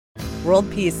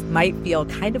World peace might feel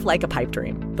kind of like a pipe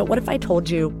dream, but what if I told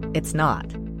you it's not?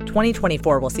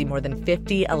 2024 will see more than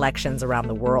 50 elections around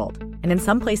the world, and in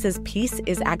some places, peace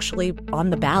is actually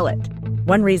on the ballot.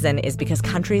 One reason is because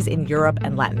countries in Europe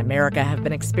and Latin America have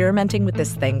been experimenting with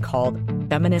this thing called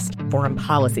feminist foreign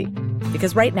policy.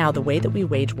 Because right now, the way that we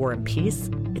wage war and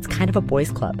peace, it's kind of a boys'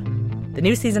 club. The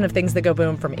new season of Things That Go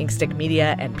Boom from Inkstick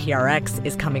Media and PRX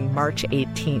is coming March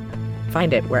 18th.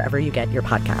 Find it wherever you get your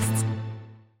podcasts.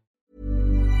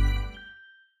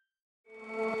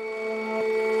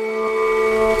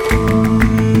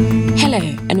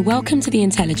 Hello, and welcome to The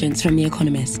Intelligence from The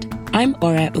Economist. I'm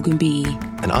Ora Ogunbiyi.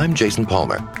 And I'm Jason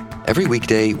Palmer. Every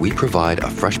weekday, we provide a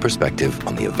fresh perspective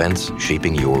on the events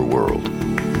shaping your world.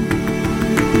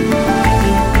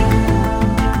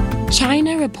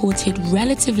 China reported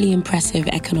relatively impressive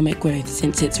economic growth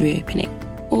since its reopening.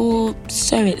 Or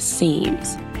so it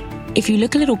seems. If you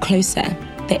look a little closer,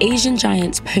 the Asian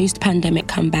giant's post-pandemic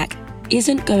comeback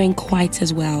isn't going quite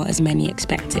as well as many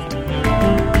expected.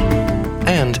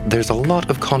 And there's a lot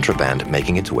of contraband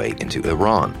making its way into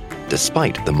Iran,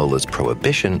 despite the mullahs'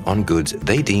 prohibition on goods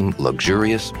they deem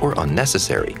luxurious or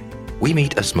unnecessary. We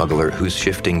meet a smuggler who's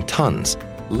shifting tons,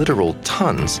 literal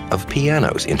tons, of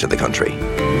pianos into the country.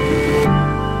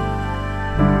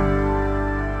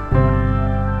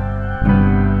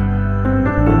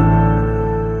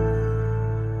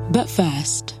 But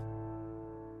first,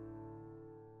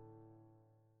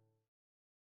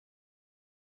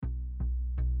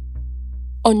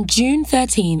 on June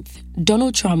 13th,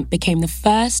 Donald Trump became the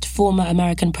first former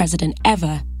American president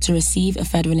ever to receive a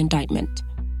federal indictment.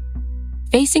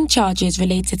 Facing charges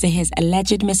related to his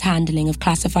alleged mishandling of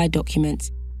classified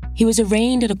documents, he was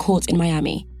arraigned at a court in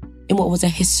Miami in what was a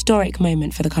historic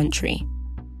moment for the country.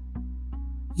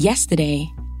 Yesterday,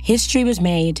 history was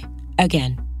made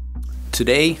again.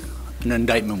 Today, an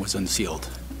indictment was unsealed,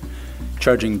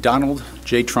 charging Donald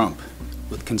J. Trump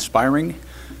with conspiring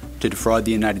to defraud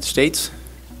the United States,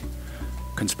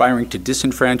 conspiring to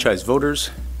disenfranchise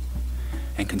voters,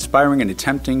 and conspiring and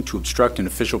attempting to obstruct an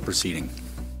official proceeding.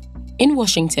 In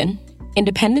Washington,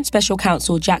 independent special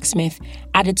counsel Jack Smith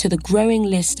added to the growing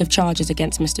list of charges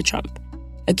against Mr. Trump,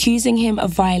 accusing him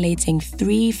of violating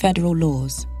 3 federal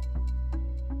laws.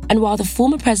 And while the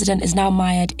former president is now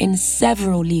mired in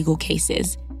several legal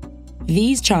cases,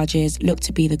 these charges look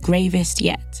to be the gravest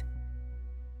yet.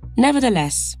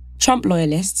 Nevertheless, Trump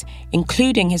loyalists,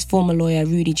 including his former lawyer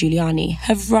Rudy Giuliani,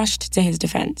 have rushed to his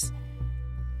defense.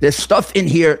 There's stuff in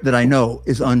here that I know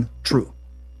is untrue.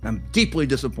 I'm deeply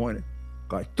disappointed.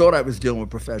 I thought I was dealing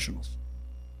with professionals.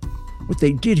 What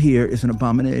they did here is an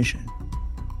abomination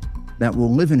that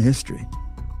will live in history.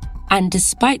 And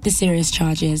despite the serious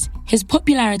charges, his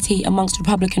popularity amongst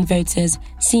Republican voters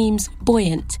seems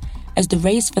buoyant as the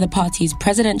race for the party's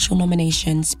presidential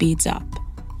nomination speeds up.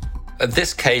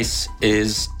 This case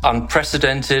is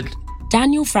unprecedented.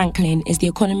 Daniel Franklin is The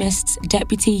Economist's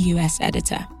deputy US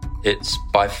editor. It's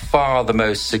by far the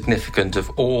most significant of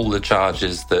all the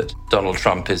charges that Donald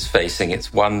Trump is facing.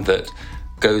 It's one that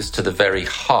goes to the very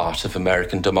heart of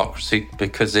American democracy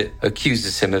because it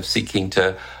accuses him of seeking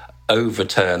to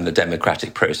overturn the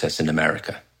democratic process in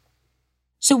America.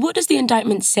 So what does the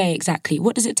indictment say exactly?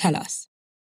 What does it tell us?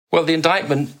 Well, the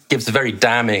indictment gives a very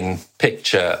damning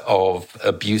picture of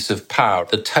abuse of power.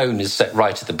 The tone is set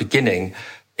right at the beginning.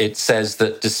 It says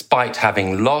that despite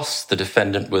having lost, the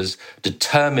defendant was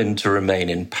determined to remain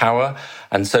in power.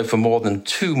 And so for more than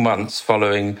 2 months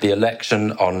following the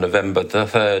election on November the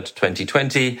 3rd,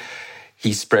 2020,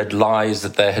 he spread lies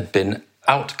that there had been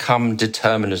outcome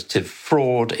determinative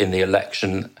fraud in the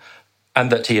election and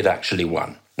that he had actually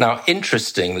won. Now,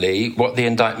 interestingly, what the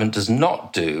indictment does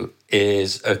not do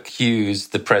is accuse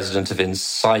the president of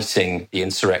inciting the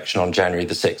insurrection on January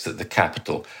the 6th at the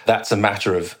Capitol. That's a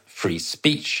matter of free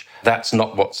speech. That's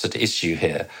not what's at issue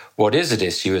here. What is at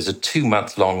issue is a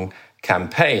 2-month-long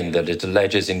campaign that it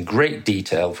alleges in great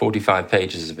detail, 45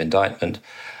 pages of indictment,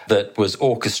 that was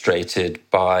orchestrated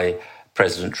by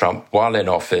President Trump while in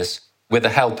office with the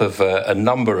help of a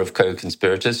number of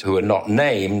co-conspirators who are not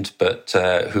named, but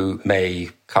who may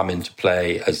come into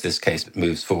play as this case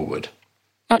moves forward.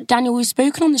 Now, Daniel, we've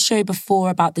spoken on the show before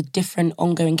about the different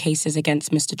ongoing cases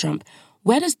against Mr. Trump.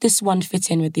 Where does this one fit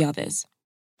in with the others?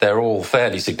 They're all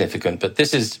fairly significant, but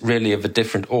this is really of a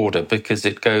different order because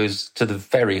it goes to the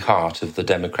very heart of the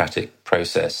democratic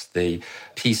process, the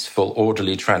peaceful,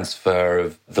 orderly transfer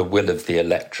of the will of the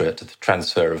electorate, the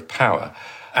transfer of power.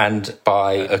 And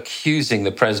by accusing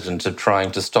the president of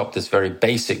trying to stop this very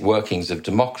basic workings of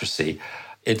democracy,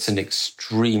 it's an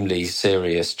extremely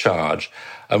serious charge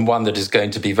and one that is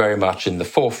going to be very much in the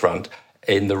forefront.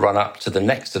 in the run-up to the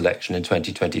next election in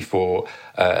 2024.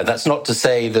 That's not to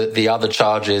say that the other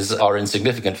charges are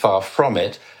insignificant, far from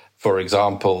it. For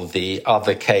example, the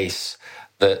other case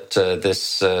that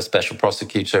this special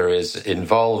prosecutor is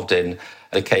involved in,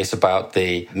 the case about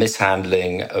the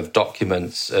mishandling of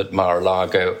documents at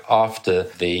Mar-a-Lago after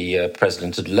the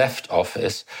president had left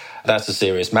office, that's a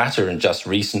serious matter. And just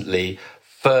recently,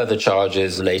 further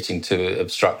charges relating to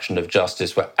obstruction of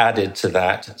justice were added to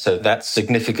that. So that's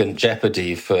significant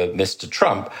jeopardy for Mr.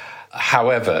 Trump.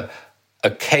 However,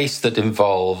 a case that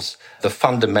involves the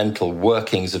fundamental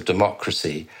workings of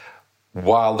democracy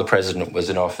while the president was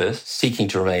in office, seeking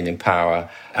to remain in power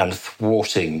and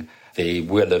thwarting the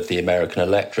will of the American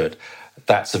electorate,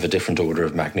 that's of a different order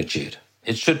of magnitude.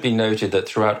 It should be noted that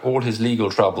throughout all his legal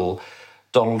trouble,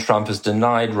 Donald Trump has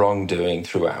denied wrongdoing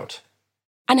throughout.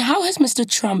 And how has Mr.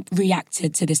 Trump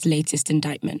reacted to this latest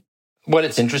indictment? Well,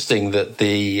 it's interesting that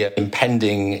the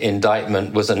impending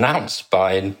indictment was announced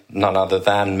by none other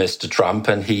than Mr. Trump,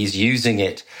 and he's using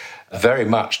it very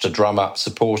much to drum up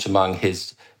support among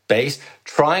his base,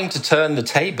 trying to turn the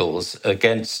tables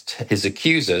against his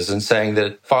accusers and saying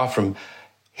that far from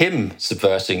him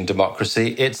subverting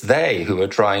democracy, it's they who are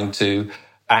trying to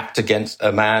act against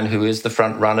a man who is the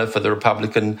front runner for the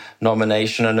Republican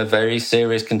nomination and a very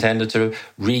serious contender to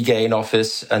regain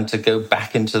office and to go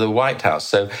back into the White House.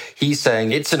 So he's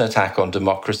saying it's an attack on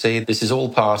democracy. This is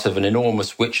all part of an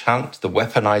enormous witch hunt, the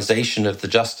weaponization of the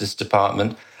Justice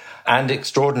Department. And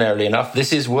extraordinarily enough,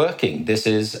 this is working. This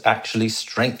is actually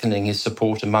strengthening his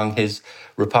support among his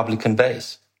Republican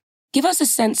base. Give us a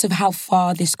sense of how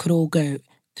far this could all go.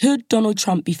 Could Donald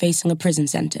Trump be facing a prison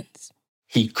sentence?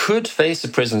 He could face a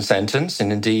prison sentence,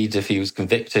 and indeed, if he was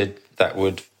convicted, that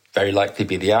would very likely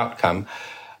be the outcome.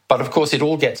 But of course, it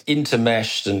all gets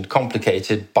intermeshed and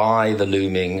complicated by the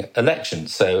looming election.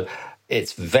 So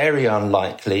it's very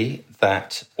unlikely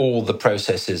that all the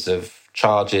processes of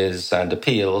charges and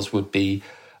appeals would be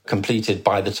completed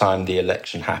by the time the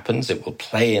election happens. It will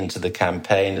play into the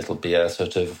campaign. It'll be a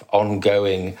sort of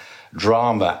ongoing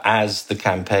drama as the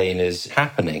campaign is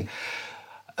happening.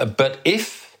 But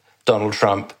if Donald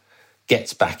Trump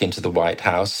gets back into the White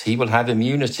House, he will have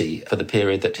immunity for the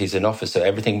period that he's in office, so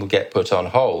everything will get put on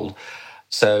hold.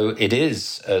 So it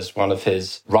is, as one of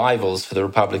his rivals for the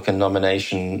Republican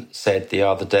nomination said the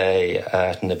other day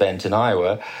at an event in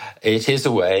Iowa, it is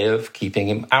a way of keeping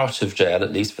him out of jail,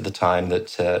 at least for the time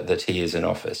that he is in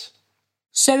office.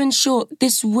 So in short,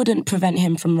 this wouldn't prevent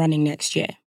him from running next year?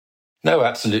 No,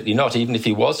 absolutely not. Even if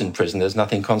he was in prison, there's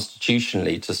nothing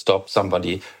constitutionally to stop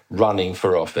somebody running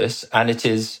for office. And it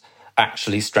is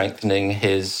actually strengthening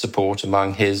his support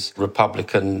among his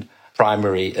Republican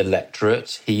primary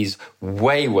electorate. He's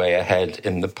way, way ahead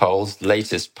in the polls. The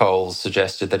latest polls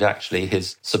suggested that actually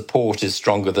his support is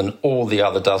stronger than all the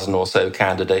other dozen or so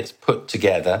candidates put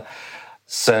together.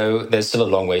 So there's still a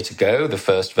long way to go. The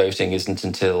first voting isn't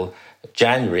until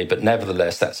January, but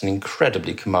nevertheless, that's an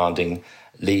incredibly commanding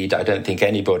lead. I don't think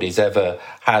anybody's ever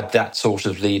had that sort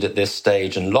of lead at this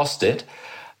stage and lost it.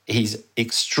 He's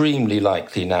extremely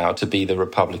likely now to be the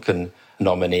Republican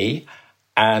nominee.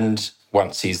 And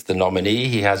once he's the nominee,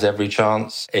 he has every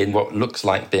chance in what looks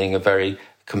like being a very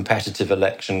competitive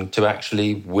election to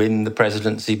actually win the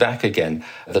presidency back again.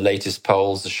 The latest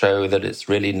polls show that it's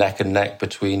really neck and neck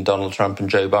between Donald Trump and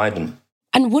Joe Biden.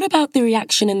 And what about the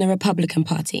reaction in the Republican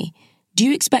Party? Do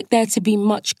you expect there to be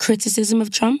much criticism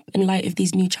of Trump in light of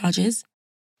these new charges?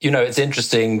 You know, it's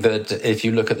interesting that if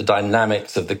you look at the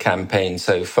dynamics of the campaign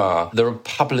so far, the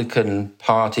Republican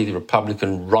Party, the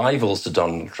Republican rivals to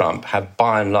Donald Trump have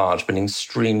by and large been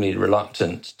extremely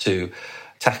reluctant to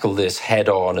tackle this head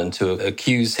on and to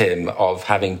accuse him of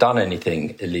having done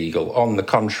anything illegal. On the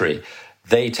contrary,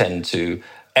 they tend to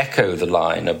echo the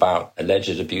line about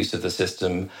alleged abuse of the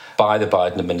system by the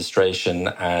Biden administration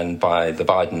and by the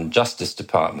Biden Justice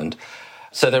Department.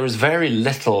 So there is very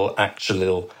little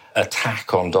actual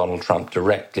attack on Donald Trump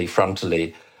directly,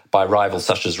 frontally, by rivals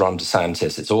such as Ron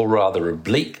DeSantis. It's all rather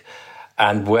oblique.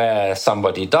 And where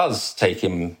somebody does take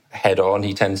him head on,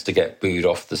 he tends to get booed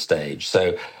off the stage.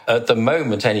 So at the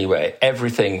moment, anyway,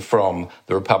 everything from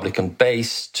the Republican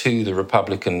base to the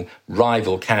Republican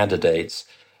rival candidates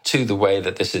to the way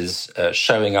that this is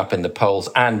showing up in the polls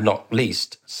and not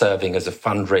least serving as a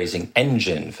fundraising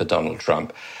engine for Donald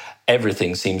Trump,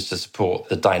 everything seems to support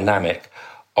the dynamic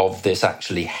of this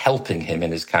actually helping him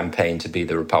in his campaign to be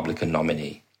the Republican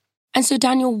nominee. And so,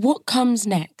 Daniel, what comes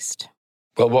next?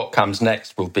 Well, what comes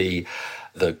next will be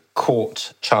the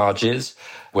court charges.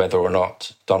 Whether or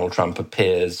not Donald Trump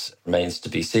appears remains to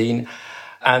be seen.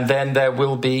 And then there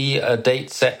will be a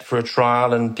date set for a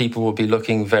trial, and people will be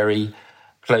looking very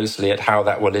closely at how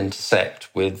that will intersect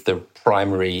with the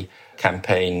primary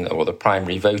campaign or the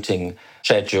primary voting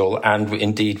schedule, and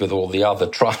indeed with all the other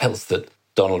trials that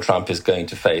Donald Trump is going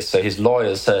to face. So his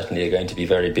lawyers certainly are going to be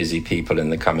very busy people in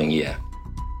the coming year.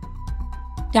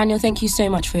 Daniel, thank you so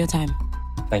much for your time.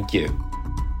 Thank you.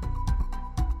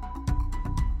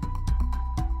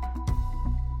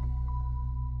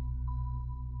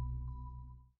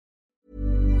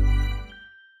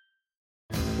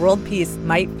 World peace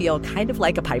might feel kind of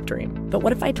like a pipe dream, but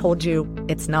what if I told you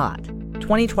it's not?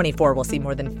 2024 will see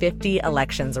more than 50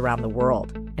 elections around the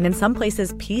world, and in some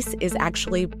places, peace is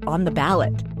actually on the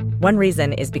ballot. One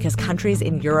reason is because countries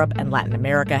in Europe and Latin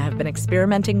America have been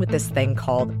experimenting with this thing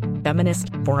called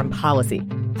feminist foreign policy.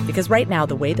 Because right now,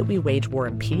 the way that we wage war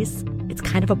and peace, it's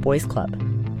kind of a boys' club.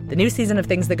 The new season of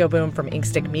Things That Go Boom from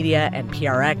Inkstick Media and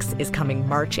PRX is coming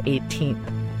March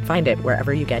 18th. Find it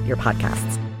wherever you get your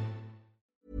podcasts.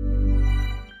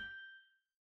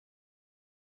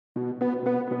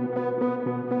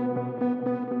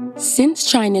 Since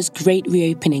China's great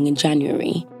reopening in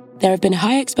January, there have been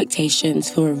high expectations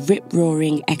for a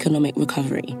rip-roaring economic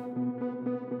recovery.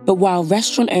 But while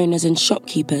restaurant owners and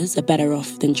shopkeepers are better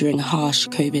off than during harsh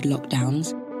COVID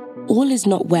lockdowns, all is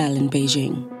not well in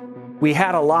Beijing. We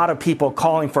had a lot of people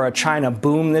calling for a China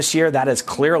boom this year. That has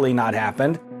clearly not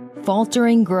happened.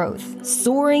 Faltering growth,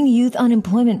 soaring youth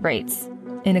unemployment rates,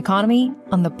 an economy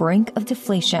on the brink of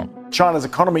deflation. China's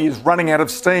economy is running out of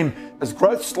steam as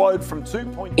growth slowed from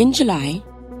 2. In July,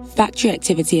 factory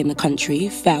activity in the country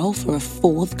fell for a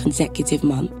fourth consecutive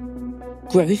month.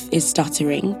 Growth is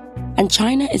stuttering, and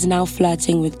China is now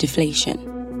flirting with deflation.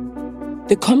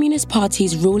 The Communist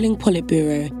Party's ruling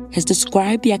Politburo has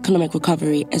described the economic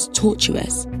recovery as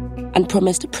tortuous and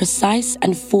promised precise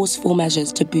and forceful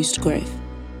measures to boost growth.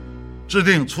 制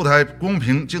定出台公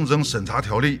平竞争审查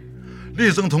条例，力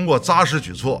争通过扎实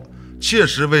举措，切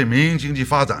实为民营经济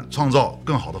发展创造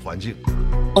更好的环境。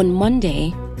On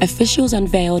Monday, officials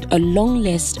unveiled a long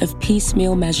list of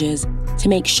piecemeal measures to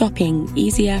make shopping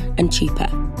easier and cheaper.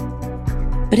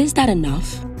 But is that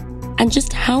enough? And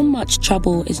just how much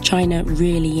trouble is China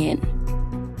really in?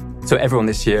 So everyone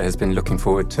this year has been looking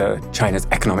forward to China's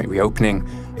economic reopening.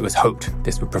 It was hoped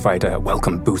this would provide a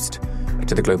welcome boost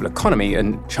to the global economy,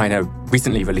 and China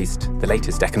recently released the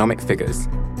latest economic figures.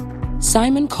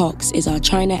 Simon Cox is our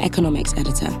China economics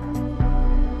editor.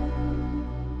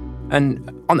 And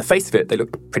on the face of it, they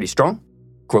look pretty strong.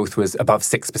 Growth was above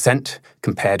 6%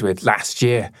 compared with last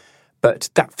year. But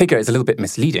that figure is a little bit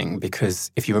misleading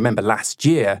because if you remember last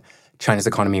year, China's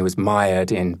economy was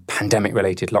mired in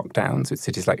pandemic-related lockdowns with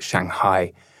cities like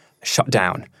Shanghai shut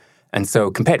down. And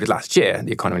so compared with last year,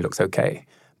 the economy looks okay.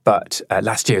 But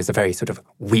last year is a very sort of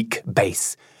weak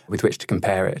base with which to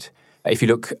compare it. If you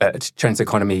look at China's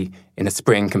economy in the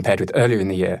spring compared with earlier in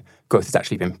the year, growth has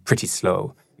actually been pretty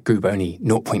slow. It grew by only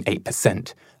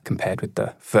 0.8% compared with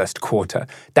the first quarter.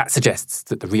 That suggests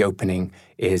that the reopening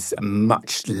is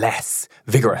much less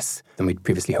vigorous than we'd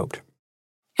previously hoped.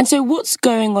 And so what's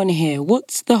going on here?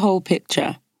 What's the whole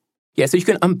picture? Yeah, so you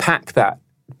can unpack that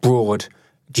broad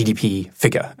GDP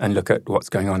figure and look at what's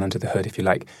going on under the hood, if you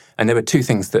like. And there were two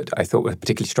things that I thought were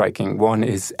particularly striking. One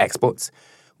is exports.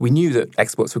 We knew that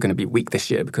exports were going to be weak this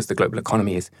year because the global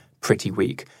economy is pretty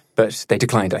weak, but they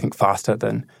declined, I think, faster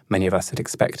than many of us had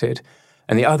expected.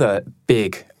 And the other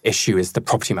big issue is the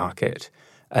property market.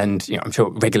 And I'm sure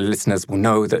regular listeners will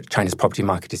know that China's property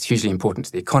market is hugely important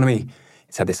to the economy.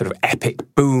 It's had this sort of epic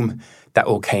boom that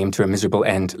all came to a miserable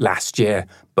end last year,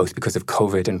 both because of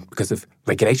COVID and because of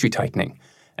regulatory tightening.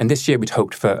 And this year we'd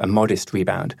hoped for a modest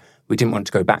rebound. We didn't want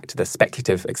to go back to the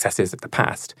speculative excesses of the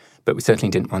past, but we certainly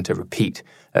didn't want a repeat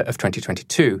of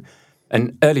 2022.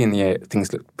 And early in the year,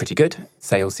 things looked pretty good.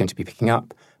 Sales seemed to be picking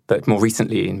up. But more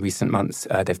recently, in recent months,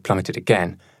 they've plummeted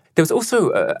again. There was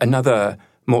also another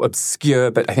more obscure,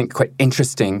 but I think quite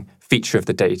interesting feature of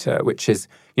the data, which is,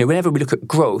 whenever we look at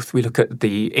growth, we look at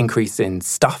the increase in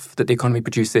stuff that the economy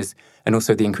produces and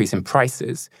also the increase in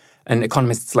prices. And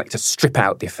economists like to strip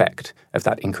out the effect of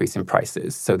that increase in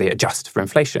prices, so they adjust for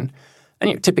inflation.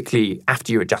 And typically,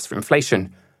 after you adjust for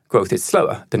inflation, growth is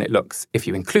slower than it looks if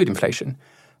you include inflation.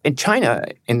 In China,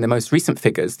 in the most recent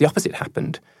figures, the opposite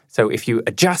happened. So if you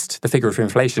adjust the figure for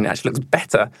inflation, it actually looks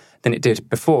better than it did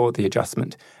before the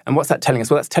adjustment. And what's that telling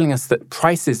us? Well, that's telling us that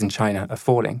prices in China are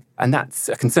falling. And that's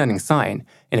a concerning sign.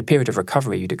 In a period of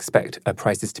recovery, you'd expect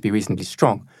prices to be reasonably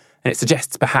strong. And it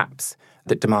suggests perhaps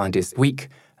that demand is weak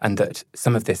and that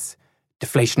some of this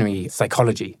deflationary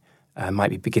psychology might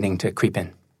be beginning to creep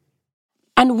in.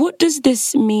 And what does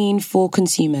this mean for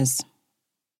consumers?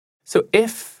 So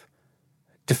if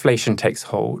deflation takes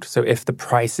hold, so if the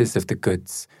prices of the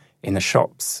goods in the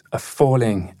shops are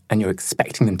falling and you're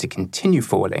expecting them to continue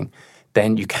falling,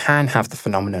 then you can have the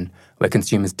phenomenon where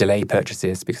consumers delay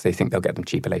purchases because they think they'll get them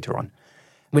cheaper later on.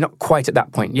 We're not quite at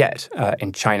that point yet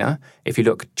in China. If you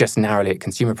look just narrowly at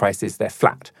consumer prices, they're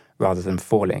flat rather than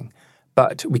falling.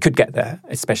 But we could get there,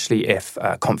 especially if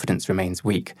confidence remains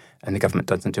weak and the government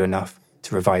doesn't do enough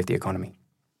to revive the economy.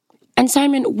 And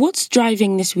Simon, what's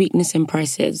driving this weakness in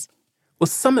prices? Well,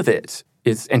 some of it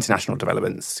is international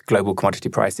developments, global commodity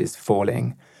prices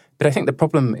falling. But I think the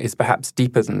problem is perhaps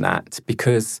deeper than that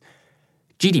because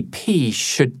GDP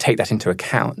should take that into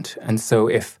account. And so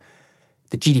if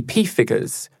the GDP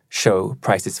figures show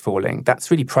prices falling, that's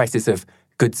really prices of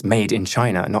goods made in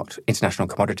China, not international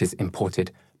commodities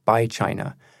imported by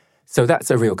China. So that's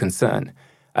a real concern.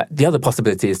 The other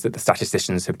possibility is that the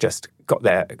statisticians have just got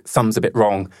their sums a bit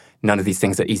wrong. None of these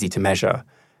things are easy to measure.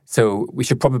 So we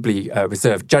should probably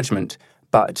reserve judgment,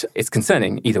 but it's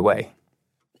concerning either way.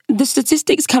 The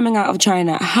statistics coming out of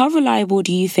China, how reliable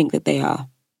do you think that they are?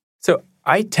 So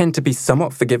I tend to be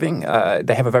somewhat forgiving.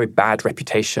 They have a very bad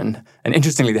reputation. And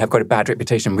interestingly, they have quite a bad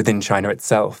reputation within China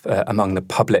itself among the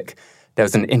public. There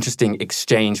was an interesting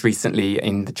exchange recently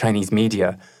in the Chinese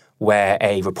media where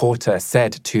a reporter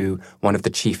said to one of the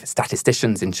chief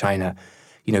statisticians in China,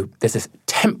 you know, there's a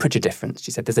temperature difference. She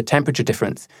said there's a temperature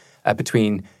difference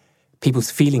between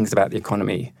people's feelings about the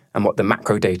economy and what the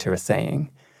macro data are saying.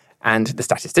 And the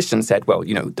statistician said, well,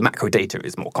 you know, the macro data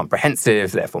is more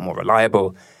comprehensive, therefore more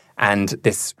reliable. And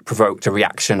this provoked a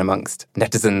reaction amongst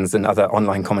netizens and other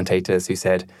online commentators who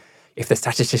said, if the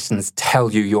statisticians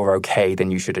tell you you're okay,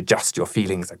 then you should adjust your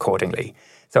feelings accordingly.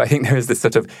 So I think there is this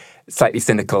sort of slightly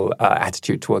cynical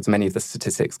attitude towards many of the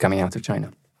statistics coming out of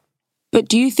China. But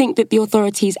do you think that the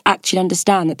authorities actually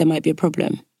understand that there might be a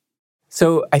problem?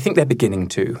 So I think they're beginning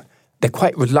to. They're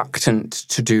quite reluctant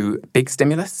to do big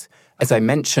stimulus. As I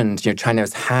mentioned, you know, China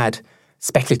has had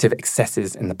speculative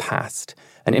excesses in the past.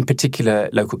 And in particular,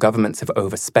 local governments have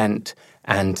overspent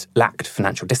and lacked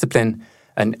financial discipline.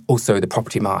 And also the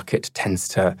property market tends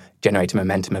to generate a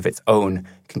momentum of its own,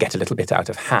 can get a little bit out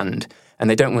of hand. And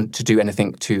they don't want to do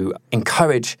anything to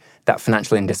encourage that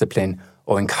financial indiscipline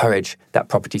or encourage that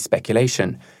property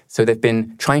speculation. So they've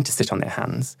been trying to sit on their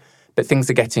hands. But things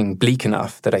are getting bleak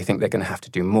enough that I think they're going to have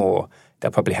to do more.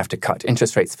 They'll probably have to cut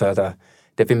interest rates further.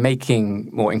 They've been making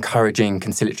more encouraging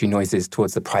conciliatory noises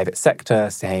towards the private sector,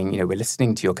 saying, you know, we're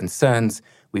listening to your concerns,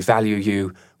 we value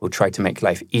you, we'll try to make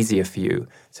life easier for you.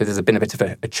 So there's been a bit of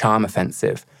a charm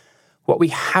offensive. What we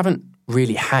haven't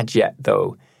really had yet,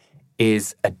 though,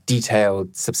 is a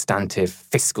detailed, substantive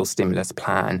fiscal stimulus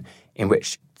plan in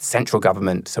which central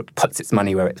government sort of puts its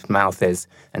money where its mouth is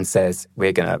and says,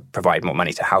 we're going to provide more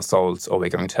money to households or we're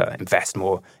going to invest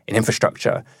more in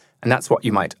infrastructure. And that's what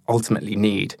you might ultimately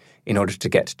need in order to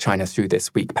get China through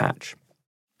this weak patch.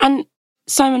 And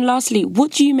Simon, lastly,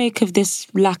 what do you make of this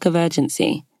lack of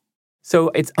urgency? So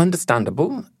it's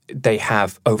understandable. They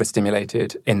have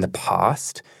overstimulated in the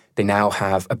past. They now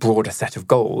have a broader set of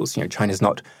goals. You know, China's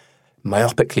not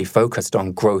myopically focused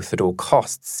on growth at all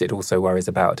costs. It also worries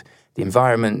about the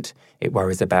environment. It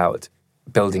worries about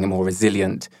building a more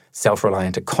resilient,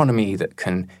 self-reliant economy that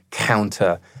can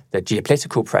counter the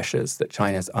geopolitical pressures that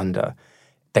China's under.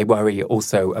 They worry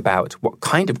also about what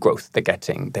kind of growth they're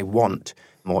getting. They want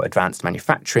more advanced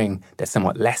manufacturing. They're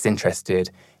somewhat less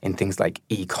interested in things like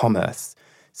e-commerce.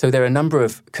 So there are a number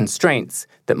of constraints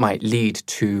that might lead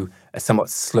to a somewhat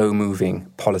slow-moving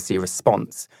policy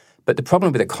response. But the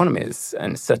problem with economies,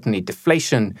 and certainly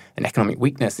deflation and economic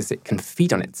weakness, is it can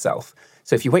feed on itself.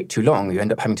 So if you wait too long, you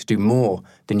end up having to do more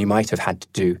than you might have had to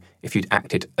do if you'd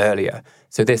acted earlier.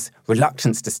 So this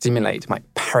reluctance to stimulate might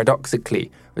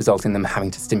paradoxically result in them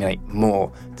having to stimulate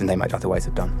more than they might otherwise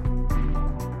have done.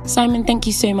 Simon, thank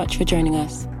you so much for joining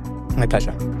us. My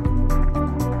pleasure.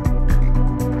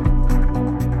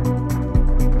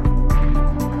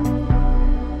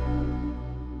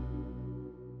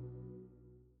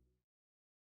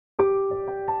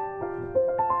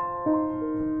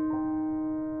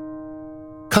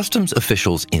 Customs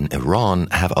officials in Iran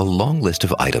have a long list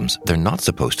of items they're not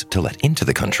supposed to let into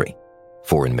the country.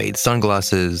 Foreign-made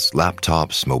sunglasses,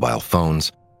 laptops, mobile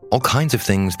phones, all kinds of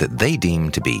things that they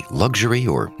deem to be luxury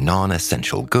or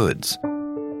non-essential goods.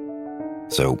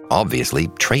 So obviously,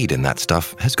 trade in that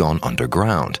stuff has gone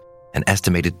underground, an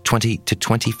estimated $20 to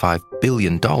 $25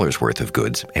 billion worth of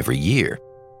goods every year.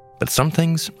 But some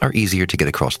things are easier to get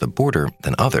across the border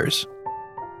than others.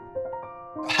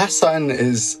 Hassan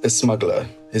is a smuggler.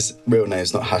 His real name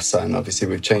is not Hassan. Obviously,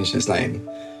 we've changed his name.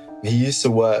 He used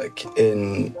to work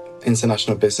in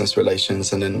international business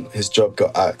relations, and then his job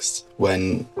got axed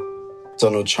when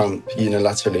Donald Trump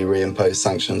unilaterally reimposed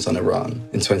sanctions on Iran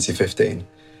in 2015.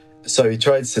 So he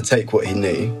tried to take what he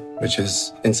knew, which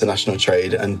was international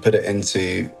trade, and put it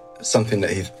into something that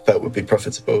he felt would be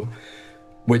profitable,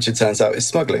 which it turns out is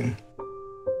smuggling.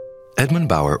 Edmund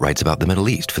Bauer writes about the Middle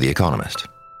East for The Economist.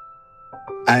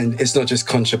 And it's not just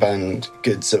contraband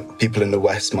goods that people in the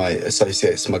West might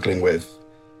associate smuggling with.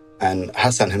 And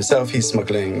Hassan himself, he's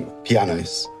smuggling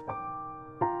pianos.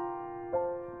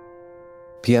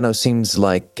 Piano seems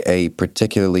like a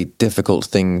particularly difficult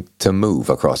thing to move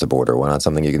across a border. Why not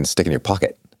something you can stick in your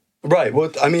pocket? Right.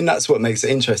 Well, I mean, that's what makes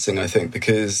it interesting, I think,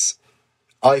 because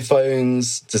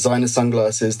iPhones, designer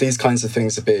sunglasses, these kinds of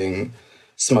things are being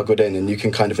smuggled in, and you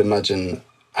can kind of imagine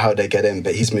how they get in,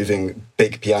 but he's moving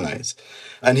big pianos.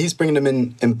 And he's bringing them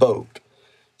in bulk.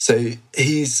 So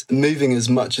he's moving as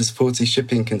much as 40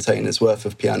 shipping containers worth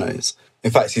of pianos.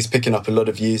 In fact, he's picking up a lot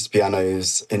of used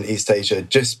pianos in East Asia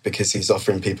just because he's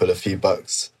offering people a few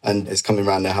bucks and is coming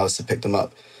around their house to pick them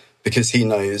up, because he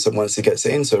knows that once he gets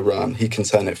it into Iran, he can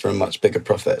turn it for a much bigger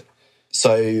profit.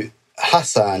 So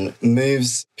Hassan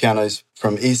moves pianos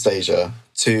from East Asia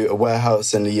to a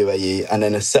warehouse in the UAE, and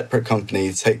then a separate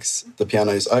company takes the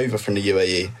pianos over from the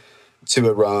UAE to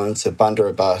Iran, to Bandar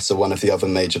Abbas or one of the other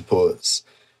major ports.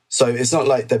 So it's not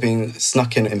like they're being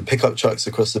snuck in pickup trucks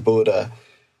across the border,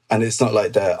 and it's not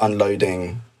like they're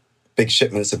unloading big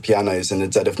shipments of pianos in the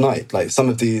dead of night. Like, some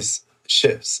of these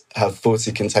ships have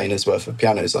 40 containers worth of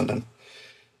pianos on them.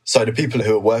 So the people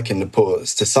who are working the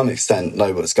ports, to some extent,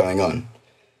 know what's going on.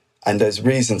 And there's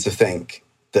reason to think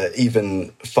that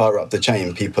even far up the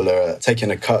chain, people are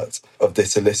taking a cut of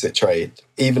this illicit trade.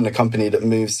 Even the company that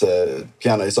moves the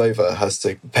pianos over has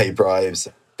to pay bribes.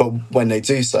 But when they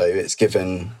do so, it's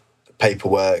given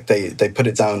paperwork. They put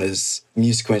it down as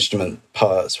musical instrument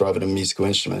parts rather than musical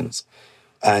instruments.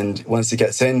 And once he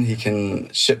gets in, he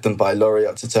can ship them by lorry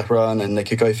up to Tehran, and they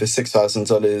could go for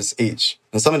 $6,000 each.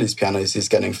 And some of these pianos he's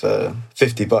getting for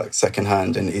 $50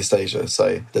 secondhand in East Asia.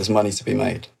 So there's money to be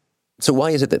made. So why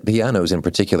is it that pianos in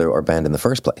particular are banned in the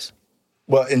first place?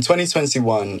 Well, in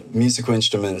 2021, musical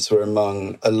instruments were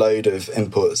among a load of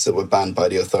imports that were banned by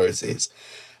the authorities.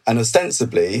 And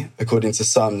ostensibly, according to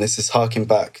some, this is harking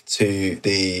back to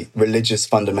the religious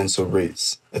fundamental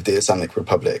roots of the Islamic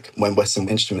Republic when Western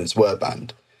instruments were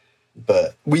banned.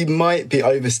 But we might be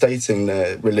overstating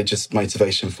the religious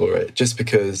motivation for it, just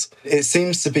because it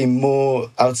seems to be more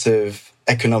out of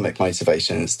economic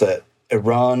motivations, that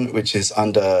Iran, which is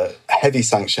under heavy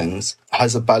sanctions,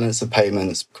 has a balance of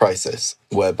payments crisis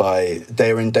whereby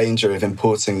they're in danger of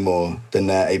importing more than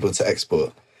they're able to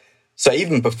export. So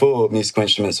even before musical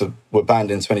instruments were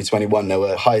banned in 2021, there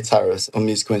were high tariffs on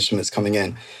musical instruments coming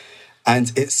in.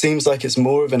 And it seems like it's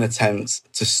more of an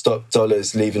attempt to stop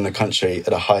dollars leaving the country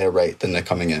at a higher rate than they're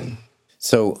coming in.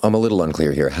 So I'm a little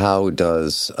unclear here. How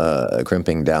does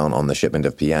crimping down on the shipment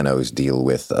of pianos deal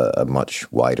with a much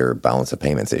wider balance of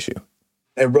payments issue?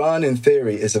 Iran, in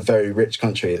theory, is a very rich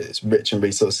country. It's rich in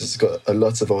resources. It's got a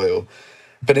lot of oil.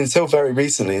 But until very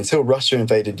recently, until Russia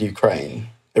invaded Ukraine,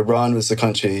 Iran was the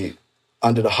country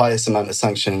under the highest amount of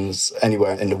sanctions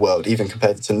anywhere in the world, even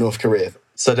compared to North Korea.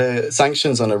 So the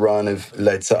sanctions on Iran have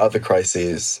led to other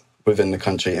crises within the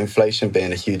country, inflation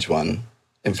being a huge one.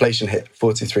 Inflation hit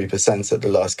 43% at the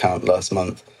last count last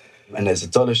month. And there's a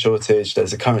dollar shortage,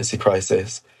 there's a currency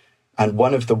crisis. And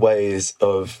one of the ways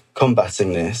of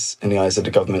combating this in the eyes of the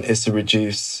government is to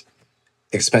reduce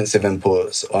expensive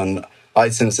imports on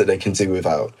items that they can do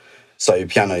without. So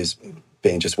pianos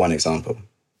being just one example.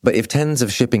 But if tens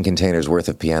of shipping containers worth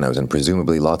of pianos and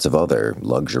presumably lots of other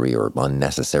luxury or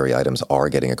unnecessary items are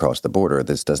getting across the border,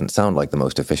 this doesn't sound like the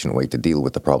most efficient way to deal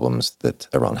with the problems that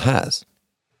Iran has.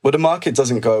 Well, the market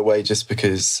doesn't go away just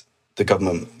because the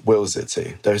government wills it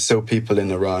to. There are still people in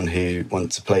Iran who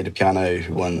want to play the piano,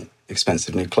 who want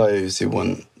expensive new clothes, who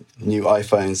want new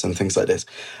iPhones and things like this.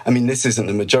 I mean, this isn't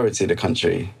the majority of the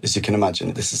country, as you can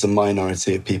imagine. This is a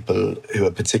minority of people who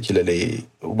are particularly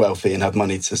wealthy and have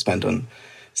money to spend on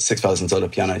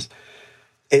 $6,000 pianos.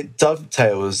 It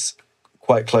dovetails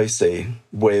quite closely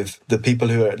with the people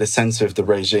who are at the centre of the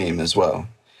regime as well.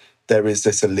 There is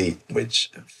this elite which,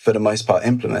 for the most part,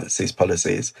 implements these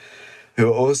policies, who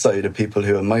are also the people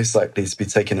who are most likely to be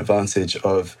taking advantage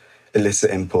of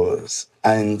illicit imports.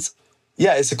 And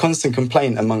yeah, it's a constant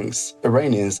complaint amongst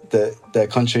Iranians that their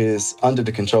country is under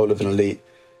the control of an elite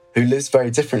who lives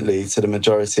very differently to the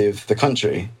majority of the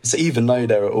country. So even though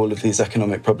there are all of these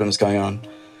economic problems going on,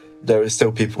 there are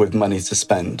still people with money to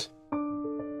spend.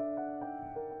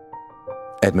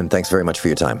 Edmund, thanks very much for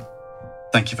your time.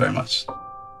 Thank you very much.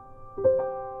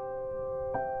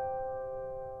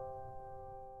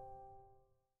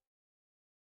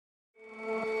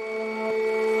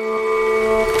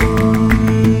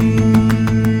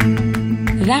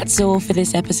 That's all for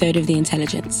this episode of The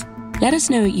Intelligence. Let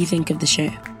us know what you think of the show.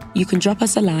 You can drop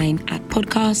us a line at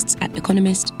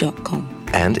podcasts@economist.com.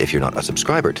 And if you're not a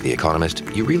subscriber to The Economist,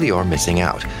 you really are missing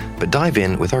out. But dive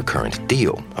in with our current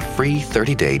deal, a free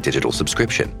 30-day digital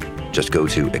subscription. Just go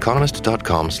to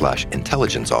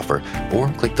economist.com/intelligence offer or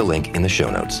click the link in the show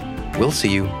notes. We'll see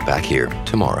you back here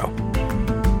tomorrow.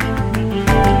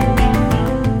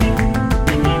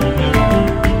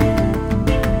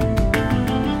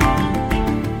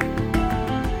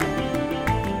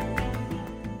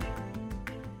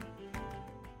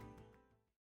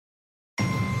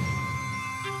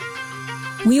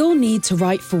 We all need to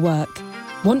write for work.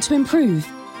 Want to improve?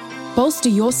 Bolster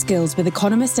your skills with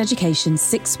Economist Education's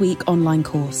 6-week online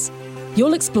course.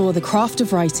 You'll explore the craft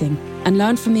of writing and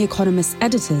learn from The Economist's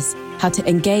editors how to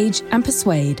engage and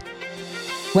persuade.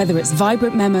 Whether it's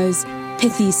vibrant memos,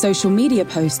 pithy social media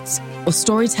posts, or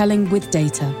storytelling with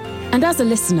data. And as a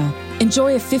listener,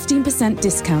 enjoy a 15%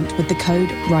 discount with the code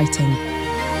WRITING.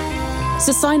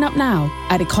 So sign up now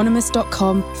at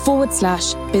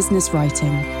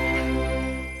economist.com/businesswriting.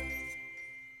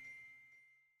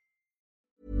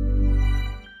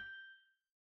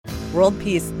 World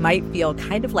peace might feel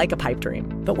kind of like a pipe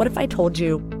dream, but what if I told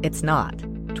you it's not?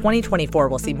 2024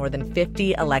 will see more than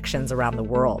 50 elections around the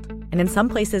world, and in some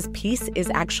places, peace is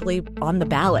actually on the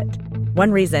ballot.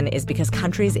 One reason is because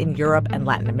countries in Europe and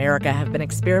Latin America have been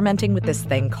experimenting with this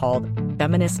thing called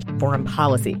feminist foreign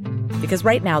policy. Because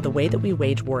right now, the way that we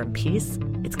wage war and peace,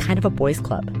 it's kind of a boys'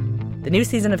 club. The new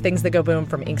season of Things That Go Boom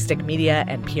from Inkstick Media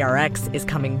and PRX is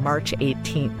coming March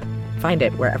 18th. Find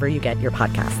it wherever you get your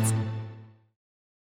podcasts.